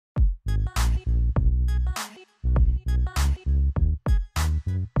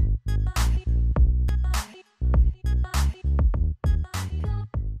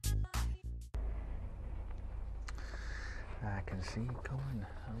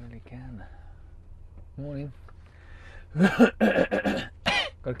Morning. Got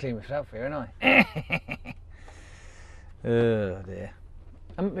to clean my throat here, haven't I? Oh dear.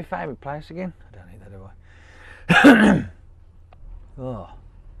 I'm at my favourite place again. I don't need that, do I? Oh.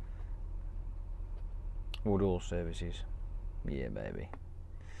 Woodall Services. Yeah, baby.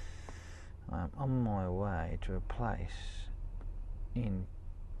 I'm on my way to a place in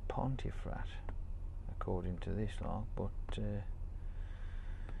Pontefract, according to this log, but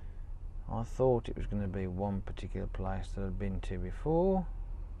I thought it was going to be one particular place that I'd been to before,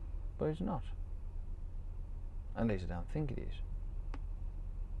 but it's not. At least I don't think it is.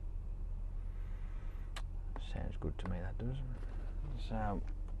 Sounds good to me, that does. So,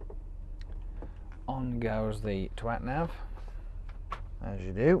 on goes the twat nav, as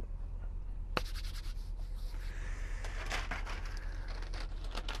you do.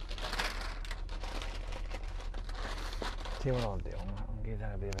 See what I'll do, I'll give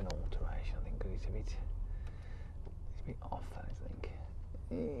that a bit of an alteration, I think, because it's a bit off, I think.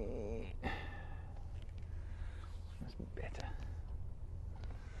 That's better.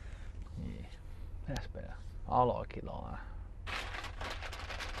 Yeah, that's better. I like it like that.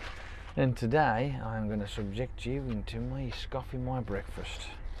 And today I'm going to subject you into me scoffing my breakfast,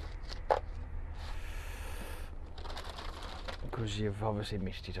 because you've obviously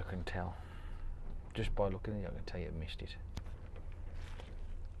missed it, I can tell. Just by looking at you, I can tell you've missed it.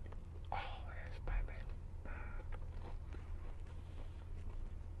 Oh yes, baby.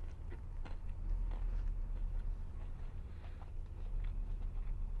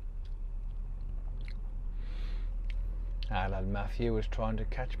 Our lad Matthew was trying to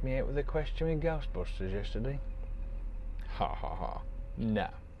catch me out with a question with Ghostbusters yesterday. Ha ha ha. No.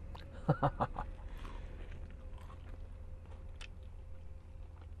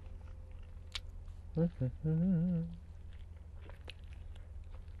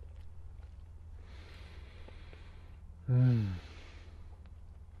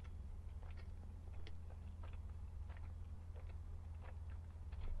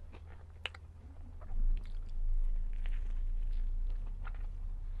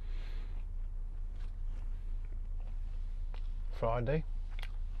 Friday.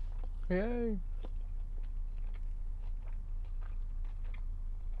 Yay.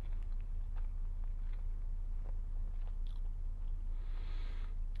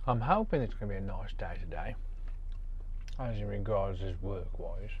 I'm hoping it's going to be a nice day today, as in regards as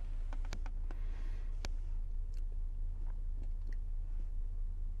work-wise.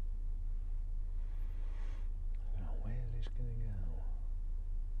 Now, where's this going to go?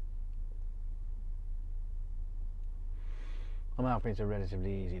 I'm hoping it's a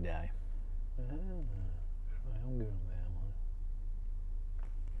relatively easy day. I'm going there, man.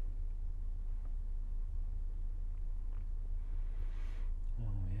 Oh,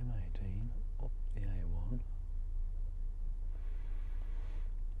 the M18 up the A1.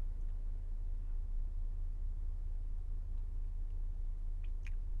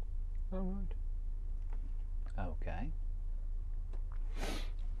 All right. Okay.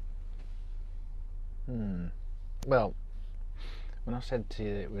 Well, when I said to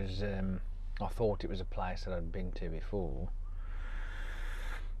you it was, I thought it was a place that I'd been to before,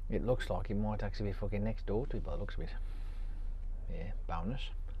 it looks like it might actually be fucking next door to it by the looks of it. Yeah,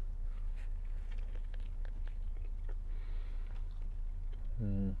 bonus.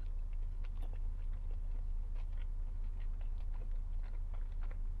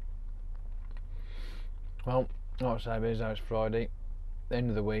 Well, like I say, because it's Friday, end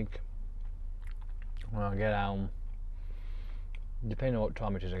of the week, when I get home, depending on what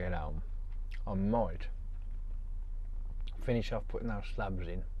time it is I get home, I might finish off putting those slabs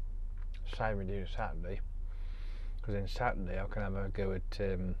in, save me doing Saturday, because then Saturday I can have a go at,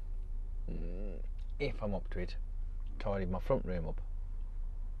 if I'm up to it, tidy my front room up.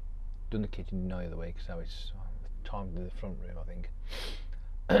 Done the kitchen the other week, so it's time to do the front room, I think.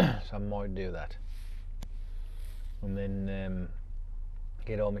 So I might do that, and then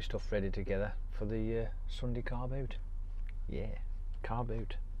get all my stuff ready together for the Sunday car boot. Yeah, car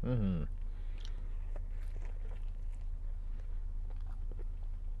boot.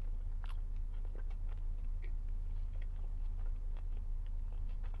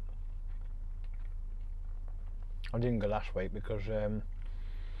 I didn't go last week because I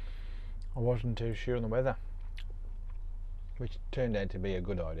wasn't too sure on the weather, which turned out to be a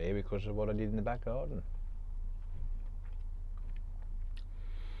good idea because of what I did in the back garden.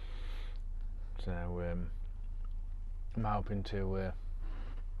 So I'm hoping to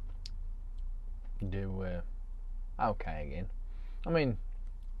do okay again. I mean,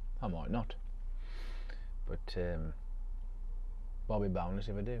 I might not, but I'll be bonus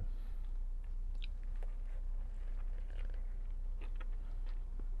if I do.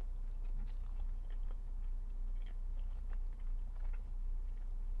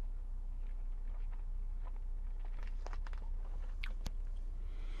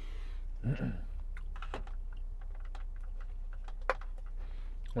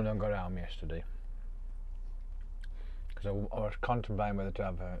 When I got home yesterday, because I was contemplating whether to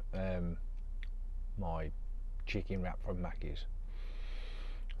have my chicken wrap from Mackey's.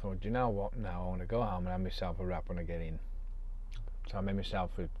 I thought, do you know what? Now I want to go home and have myself a wrap when I get in. So I made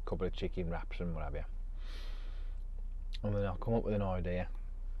myself a couple of chicken wraps and what have you. And then I come up with an idea.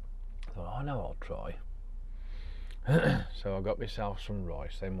 I thought, I know I'll try. So I got myself some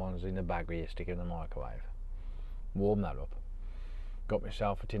rice, them ones in the bag where you stick in the microwave. Warm that up. Got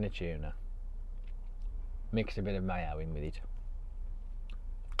myself a tin of tuna. Mixed a bit of mayo in with it.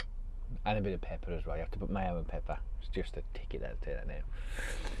 And a bit of pepper as well. You have to put mayo and pepper. It's just a ticket that's it now.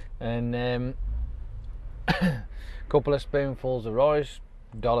 And couple of spoonfuls of rice,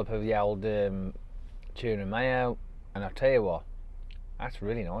 dollop of the old tuna mayo, and I'll tell you what, that's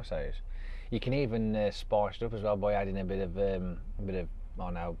really nice. That is. You can even spice it up as well by adding a bit of I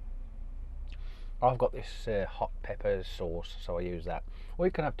know. I've got this hot pepper sauce, so I use that. Or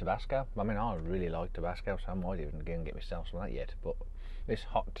you can have Tabasco. I mean, I really like Tabasco, so I might even go and get myself some of that yet. But this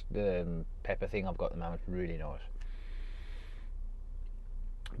hot pepper thing I've got at the moment is really nice.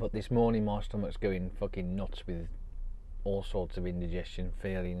 But this morning my stomach's going fucking nuts with all sorts of indigestion,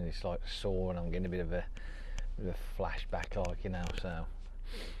 feeling it's like sore, and I'm getting a bit of a flashback, like, you know. So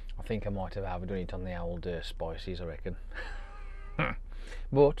I think I might have done it on the old spices, I reckon.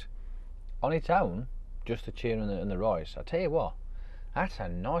 But on its own, just the tuna and the rice, I tell you what, that's a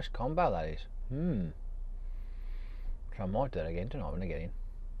nice combo, that is. So I might do that again tonight when I get in.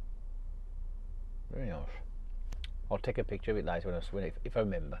 Very nice. I'll take a picture of it later if I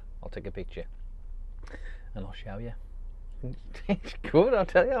remember. I'll take a picture and I'll show you. It's good, I'll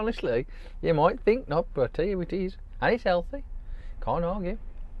tell you honestly. You might think not, but I tell you it is. And it's healthy. Can't argue.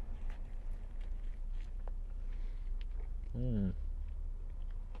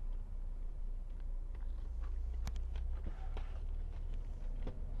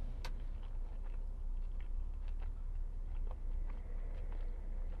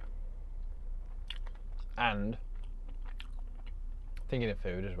 And thinking of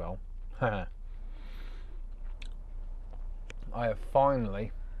food as well, I have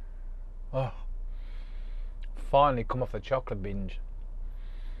finally come off the chocolate binge.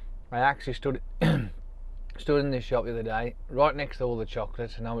 I actually stood in this shop the other day, right next to all the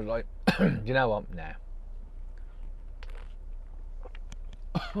chocolates, and I was like, do you know what? Nah.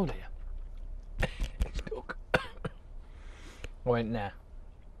 Oh dear. It's stuck. I went, nah.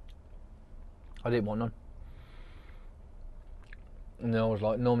 I didn't want none. And then I was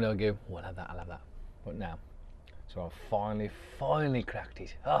like, normally I'll go, oh, I'll have that. But now, so I finally cracked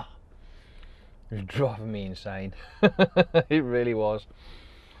it. It was driving me insane. It really was.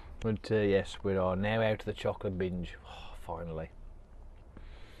 But yes, we are now out of the chocolate binge. Finally.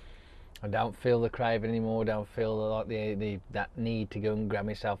 I don't feel the craving anymore. Don't feel like that need to go and grab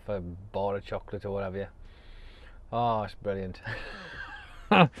myself a bar of chocolate or whatever. Oh, it's brilliant.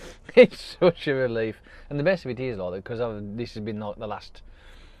 It's such a relief, and the best of it is, like, because this has been like the last,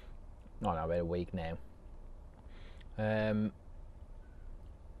 I don't know, about a week now.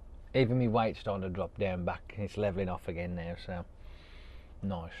 Even my weight's starting to drop down back, and it's leveling off again now. So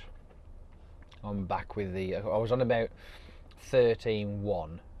nice. I'm back with I was on about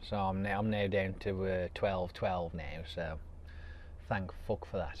 13.1, so I'm now down to 12.12 now. So thank fuck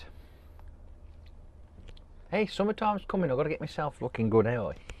for that. Hey, summertime's coming, I've got to get myself looking good,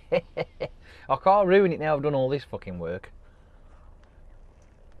 haven't I? I can't ruin it now I've done all this fucking work.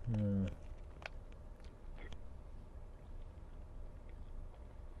 You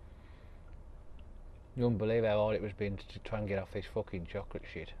wouldn't believe how hard it was been to try and get off this fucking chocolate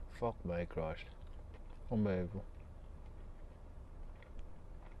shit. Fuck me, Christ. Unbelievable.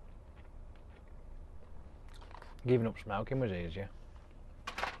 Giving up smoking was easier.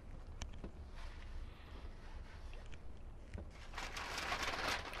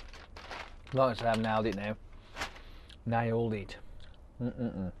 Like I said, I've nailed it now. Nailed it. What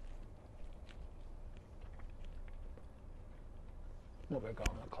have we got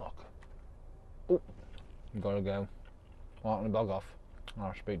on the clock? Oh, gotta go. Right, I'm gonna bug off.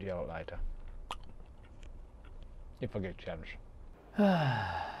 I'll speak to you all later. If I get a chance.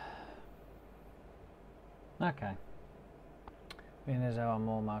 Okay. Being as though I'm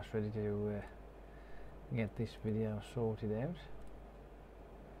almost ready to get this video sorted out.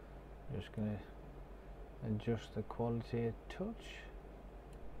 Just going to adjust the quality a touch.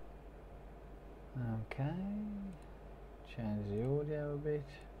 Okay. Change the audio a bit.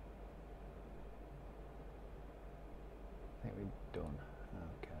 I think we're done.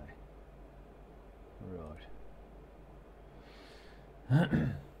 Okay. Right.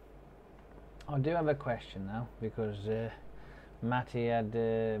 I do have a question now, because Matty had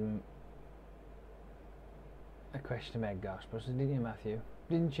a question about Ghostbusters, didn't you, Matthew?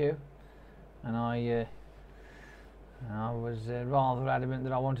 Didn't you? And I was rather adamant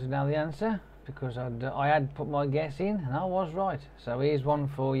that I wanted to know the answer, because I had put my guess in and I was right. So here's one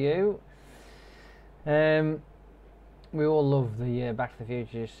for you. We all love the Back to the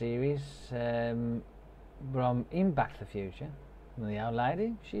Future series, but I'm in Back to the Future. And the old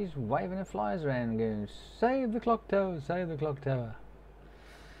lady, she's waving her flyers around going, "Save the clock tower, save the clock tower."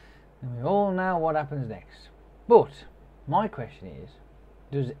 And we all know what happens next. But my question is,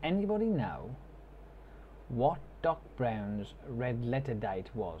 does anybody know what Doc Brown's red letter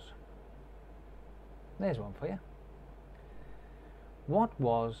date was? There's one for you. What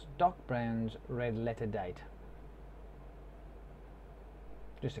was Doc Brown's red letter date?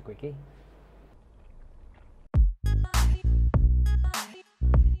 Just a quickie.